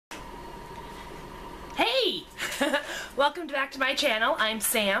Welcome back to my channel. I'm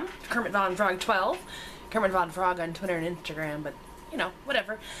Sam, Kermit Von Frog 12. Kermit Von Frog on Twitter and Instagram, but you know,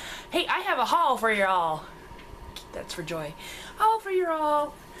 whatever. Hey, I have a haul for y'all. That's for joy. Haul for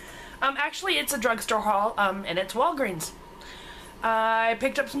y'all. Actually, it's a drugstore haul, and it's Walgreens. I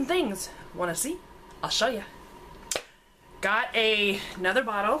picked up some things. Want to see? I'll show you. Got another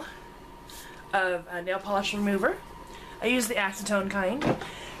bottle of a nail polish remover. I use the acetone kind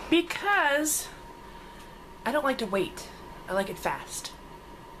because I don't like to wait. I like it fast.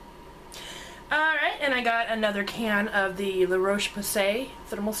 Alright, and I got another can of the La Roche-Posay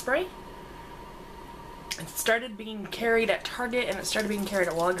thermal spray. It started being carried at Target and it started being carried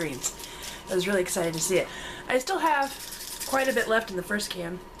at Walgreens. I was really excited to see it. I still have quite a bit left in the first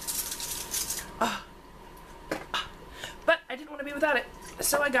can. But I didn't want to be without it,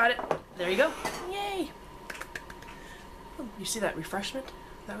 so I got it. There you go. Yay! Oh, you see that refreshment?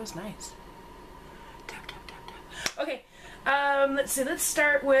 That was nice. Tap, tap, tap, tap. Okay, let's see. Let's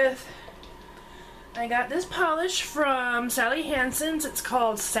start with... I got this polish from Sally Hansen's. It's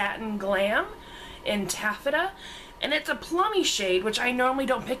called Satin Glam in Taffeta. And it's a plummy shade, which I normally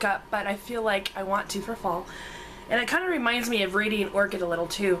don't pick up, but I feel like I want to for fall. And it kind of reminds me of Radiant Orchid a little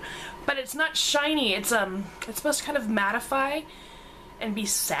too. But it's not shiny. It's supposed to kind of mattify and be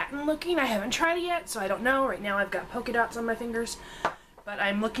satin looking. I haven't tried it yet, so I don't know. Right now I've got polka dots on my fingers. But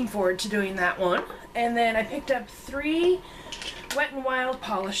I'm looking forward to doing that one. And then I picked up 3 Wet n Wild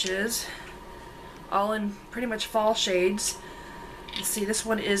polishes, all in pretty much fall shades. Let's see, this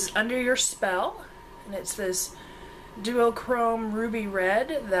one is Under Your Spell, and it's this duochrome ruby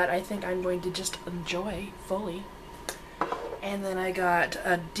red that I think I'm going to just enjoy fully. And then I got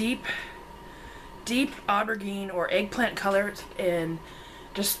a deep aubergine or eggplant color in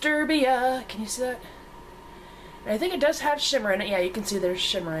Disturbia. Can you see that? And I think it does have shimmer in it. Yeah, you can see there's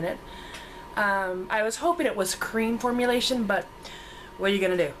shimmer in it. I was hoping it was cream formulation, but what are you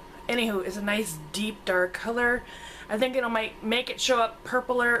gonna do? Anywho, it's a nice deep dark color. I think it'll make it show up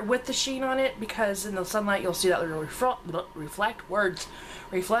purpler with the sheen on it, because in the sunlight you'll see that it'll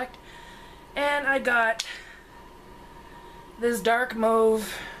reflect. And I got this dark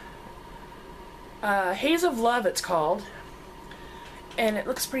mauve Haze of Love, it's called, and it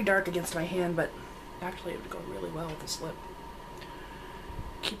looks pretty dark against my hand, but actually it would go really well with this lip.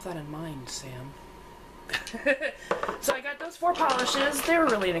 Keep that in mind, Sam. So I got those 4 polishes. They were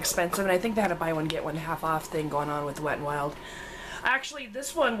really inexpensive, and I think they had a buy one get one half off thing going on with Wet n Wild. Actually,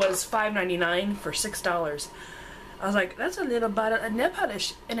 this one was $5.99 for $6. I was like, that's a little bottle of nail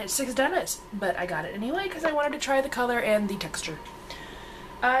polish, and it's $6. But I got it anyway because I wanted to try the color and the texture.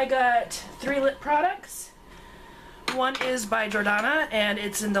 I got 3 lip products. One is by Jordana, and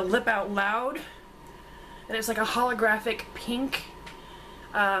it's in the Lip Out Loud, and it's like a holographic pink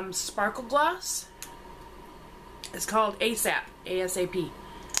sparkle gloss. It's called ASAP, ASAP.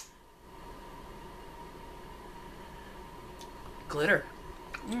 Glitter.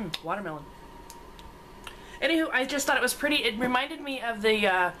 Watermelon. Anywho, I just thought it was pretty. It reminded me of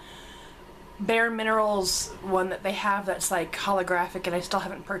the Bare Minerals one that they have that's like holographic, and I still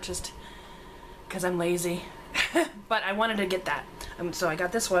haven't purchased because I'm lazy. But I wanted to get that. So I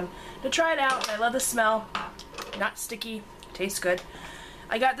got this one to try it out. I love the smell. Not sticky. Tastes good.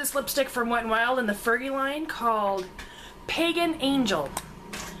 I got this lipstick from Wet n Wild in the Fergie line called Pagan Angel.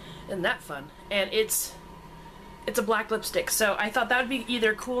 Isn't that fun? And it's a black lipstick, so I thought that would be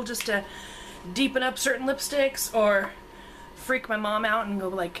either cool just to deepen up certain lipsticks or freak my mom out and go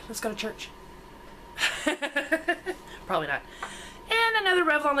like, let's go to church. Probably not. And another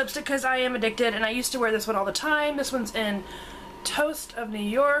Revlon lipstick because I am addicted, and I used to wear this one all the time. This one's in Toast of New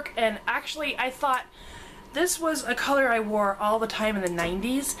York, and actually I thought this was a color I wore all the time in the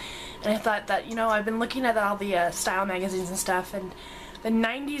 90s, and I thought that, you know, I've been looking at all the style magazines and stuff, and the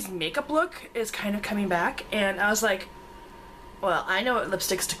 90s makeup look is kind of coming back, and I was like, well, I know what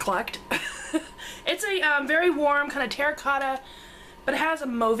lipsticks to collect. It's a very warm kind of terracotta, but it has a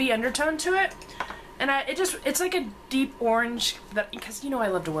mauvey undertone to it, and it's like a deep orange, because you know I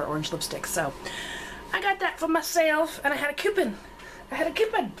love to wear orange lipstick, so I got that for myself, and I had a coupon.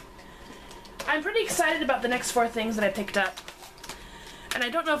 I'm pretty excited about the next 4 things that I picked up. And I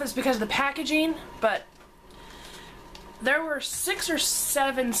don't know if it's because of the packaging, but there were 6 or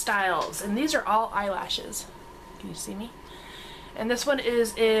 7 styles, and these are all eyelashes. Can you see me? And this one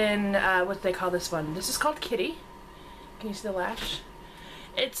is in, what do they call this one? This is called Kitty. Can you see the lash?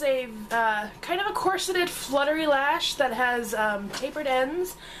 It's a kind of a corseted, fluttery lash that has tapered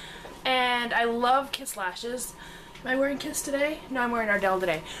ends, and I love Kiss lashes. Am I wearing Kiss today? No, I'm wearing Ardell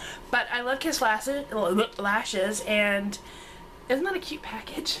today. But I love Kiss lashes, and isn't that a cute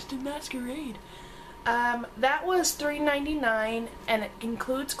package? The Masquerade. That was $3.99 and it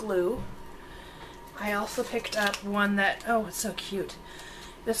includes glue. I also picked up one that, oh, it's so cute.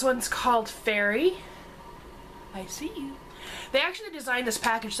 This one's called Fairy. I see you. They actually designed this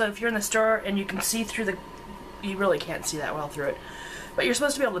package so if you're in the store and you can see through the, you really can't see that well through it. But you're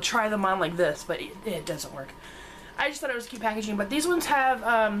supposed to be able to try them on like this, but it doesn't work. I just thought it was cute packaging, but these ones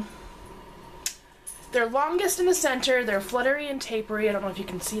have, they're longest in the center, they're fluttery and tapery. I don't know if you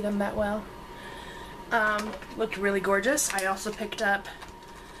can see them that well. Looked really gorgeous. I also picked up,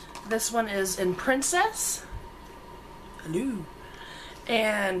 this one is in Princess. Hello.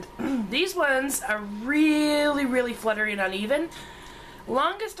 And these ones are really, really fluttery and uneven.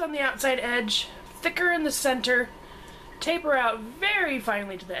 Longest on the outside edge, thicker in the center, taper out very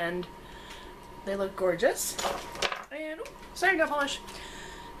finely to the end. They look gorgeous. And, ooh, sorry, nail polish.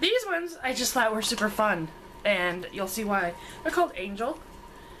 These ones I just thought were super fun, and you'll see why. They're called Angel.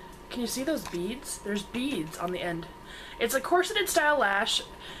 Can you see those beads? There's beads on the end. It's a corseted style lash.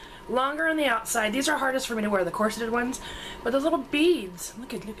 Longer on the outside. These are hardest for me to wear, the corseted ones. But those little beads.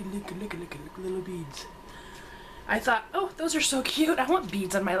 Look at little beads. I thought, oh, those are so cute. I want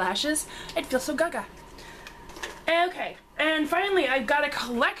beads on my lashes. I'd feel so gaga. Okay, and finally I've got a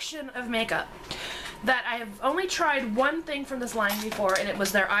collection of makeup that I have only tried one thing from this line before, and it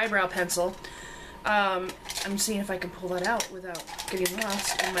was their eyebrow pencil. I'm seeing if I can pull that out without getting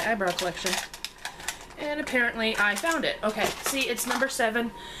lost in my eyebrow collection. And apparently I found it. Okay, see, it's number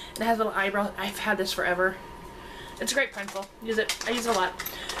 7. It has little eyebrows. I've had this forever. It's a great pencil. Use it. I use it a lot.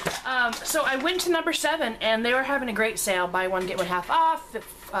 So I went to number 7 and they were having a great sale. Buy one, get one half off.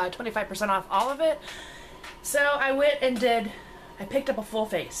 25% off all of it. So I went and I picked up a full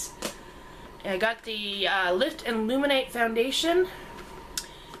face. I got the Lift and Illuminate Foundation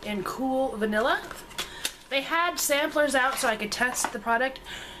in Cool Vanilla. They had samplers out so I could test the product.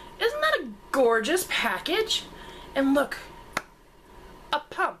 Isn't that a gorgeous package? And look, a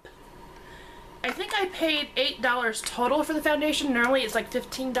pump. I think I paid $8 total for the foundation. Normally it's like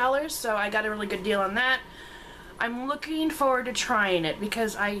 $15, so I got a really good deal on that. I'm looking forward to trying it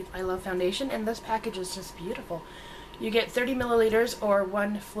because I love foundation, and this package is just beautiful. You get 30 milliliters or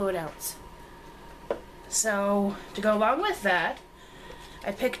 1 fluid ounce. So to go along with that,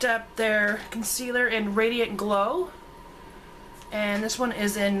 I picked up their concealer in Radiant Glow. And this one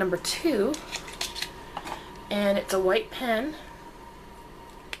is in number 2, and it's a white pen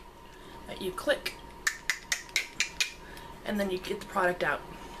that you click, and then you get the product out.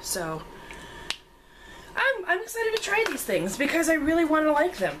 So I'm excited to try these things because I really want to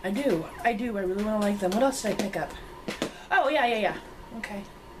like them. I do. I really want to like them. What else did I pick up? Oh, yeah. Okay.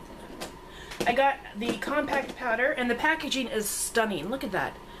 I got the compact powder, and the packaging is stunning. Look at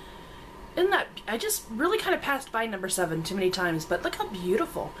that. Isn't that, I just really kind of passed by number 7 too many times, but look how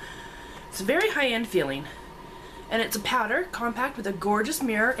beautiful. It's very high-end feeling. And it's a powder, compact, with a gorgeous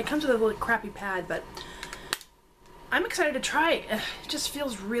mirror. It comes with a little crappy pad, but I'm excited to try it. It just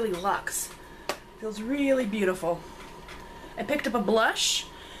feels really luxe. Feels really beautiful. I picked up a blush.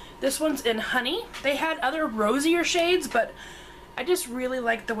 This one's in Honey. They had other rosier shades, but I just really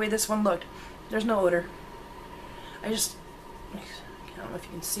liked the way this one looked. There's no odor. I don't know if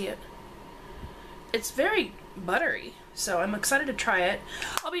you can see it. It's very buttery, so I'm excited to try it.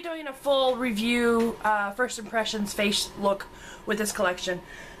 I'll be doing a full review, first impressions, face look with this collection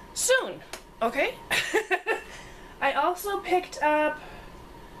soon, okay? I also picked up,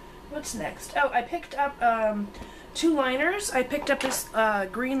 what's next? Oh, I picked up 2 liners. I picked up this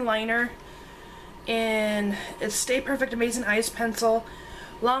green liner in it's Stay Perfect Amazing Eyes pencil,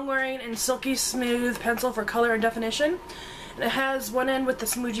 long wearing and silky smooth pencil for color and definition. And it has one end with the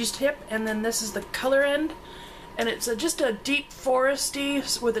smoochie's tip, and then this is the color end, and it's just a deep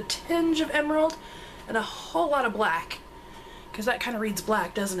foresty with a tinge of emerald and a whole lot of black, because that kind of reads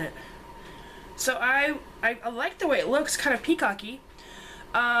black, doesn't it? So I like the way it looks, kind of peacocky.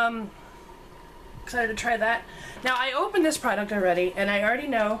 Excited to try that. Now I opened this product already, and I already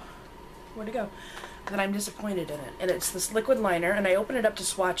know where to go, that I'm disappointed in it. And it's this liquid liner, and I opened it up to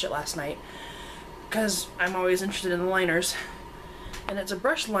swatch it last night because I'm always interested in the liners. And it's a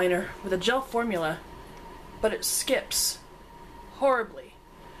brush liner with a gel formula, but it skips horribly.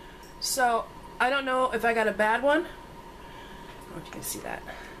 So I don't know if I got a bad one. I don't know if you can see that.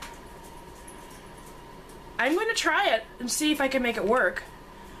 I'm going to try it and see if I can make it work.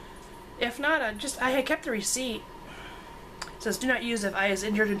 If not, I kept the receipt. It says do not use if eye is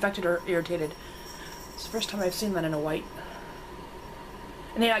injured, infected, or irritated. It's the first time I've seen that in a white.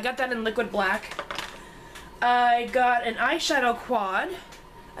 And yeah, I got that in liquid black. I got an eyeshadow quad,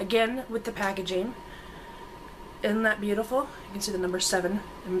 again with the packaging. Isn't that beautiful? You can see the number 7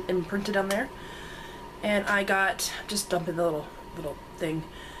 imprinted on there. And I got, just dumping the little thing,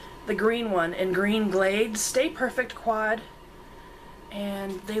 the green one in Green Glade Stay Perfect Quad.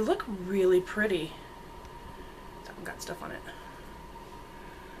 And they look really pretty. That one got stuff on it.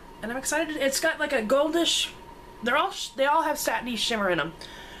 And I'm excited. It's got like a goldish, they all have satiny shimmer in them.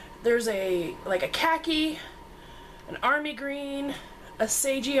 There's like a khaki, an army green, a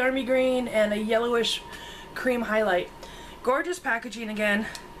sagey army green, and a yellowish cream highlight. Gorgeous packaging again.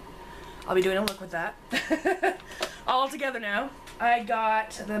 I'll be doing a look with that. All together now. I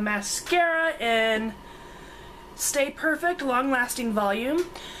got the mascara in Stay Perfect Long Lasting Volume,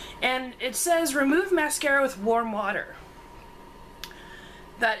 and it says remove mascara with warm water.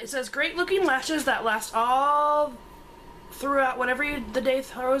 That it says great looking lashes that last all throughout whatever the day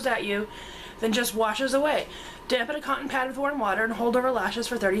throws at you, then just washes away. Dampen a cotton pad with warm water and hold over lashes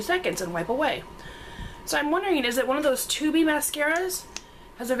for 30 seconds and wipe away. So I'm wondering, is it one of those tubey mascaras?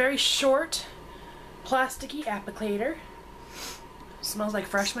 Has a very short, plasticky applicator. Smells like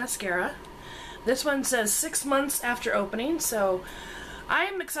fresh mascara. This one says 6 months after opening, so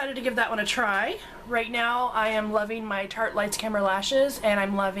I'm excited to give that one a try. Right now, I am loving my Tarte Lights Camera Lashes, and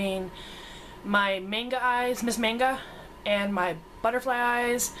I'm loving my Manga eyes, Miss Manga, and my butterfly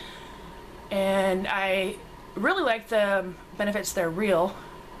eyes. And I really like the Benefits They're Real.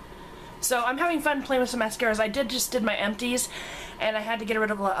 So I'm having fun playing with some mascaras. I just did my empties, and I had to get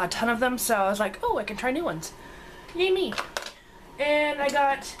rid of a ton of them, so I was like, oh, I can try new ones. Yay me. And I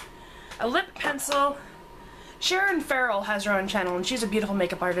got a lip pencil. Sharon Farrell has her own channel, and she's a beautiful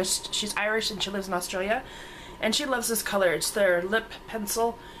makeup artist. She's Irish, and she lives in Australia, and she loves this color. It's their lip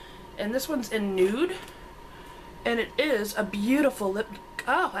pencil, and this one's in nude, and it is a beautiful lip.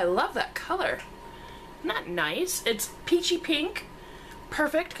 Oh, I love that color. Not nice. It's peachy pink.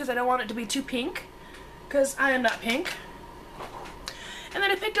 Perfect, because I don't want it to be too pink, because I am not pink. And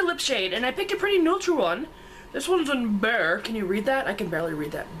then I picked a lip shade, and I picked a pretty neutral one. This one's in Bear. Can you read that? I can barely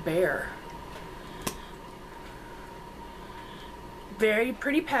read that. Bear. Very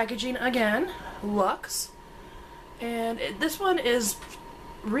pretty packaging again. Luxe. And this one is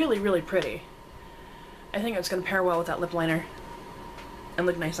really, really pretty. I think it's going to pair well with that lip liner and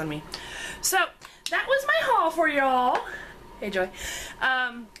look nice on me. So, that was my haul for y'all. Hey, Joy.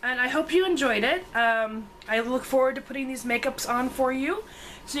 And I hope you enjoyed it. I look forward to putting these makeups on for you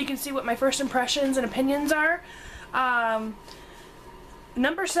so you can see what my first impressions and opinions are.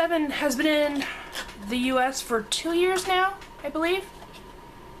 Number 7 has been in the US for 2 years now, I believe.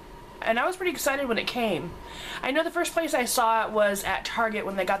 And I was pretty excited when it came. I know the first place I saw it was at Target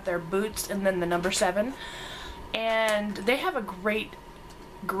when they got their boots and then the number 7. And they have a great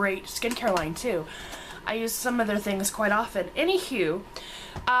skincare line too. I use some of their things quite often. Anywho,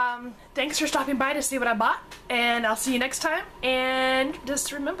 thanks for stopping by to see what I bought, and I'll see you next time. And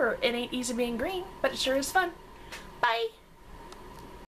just remember, it ain't easy being green, but it sure is fun.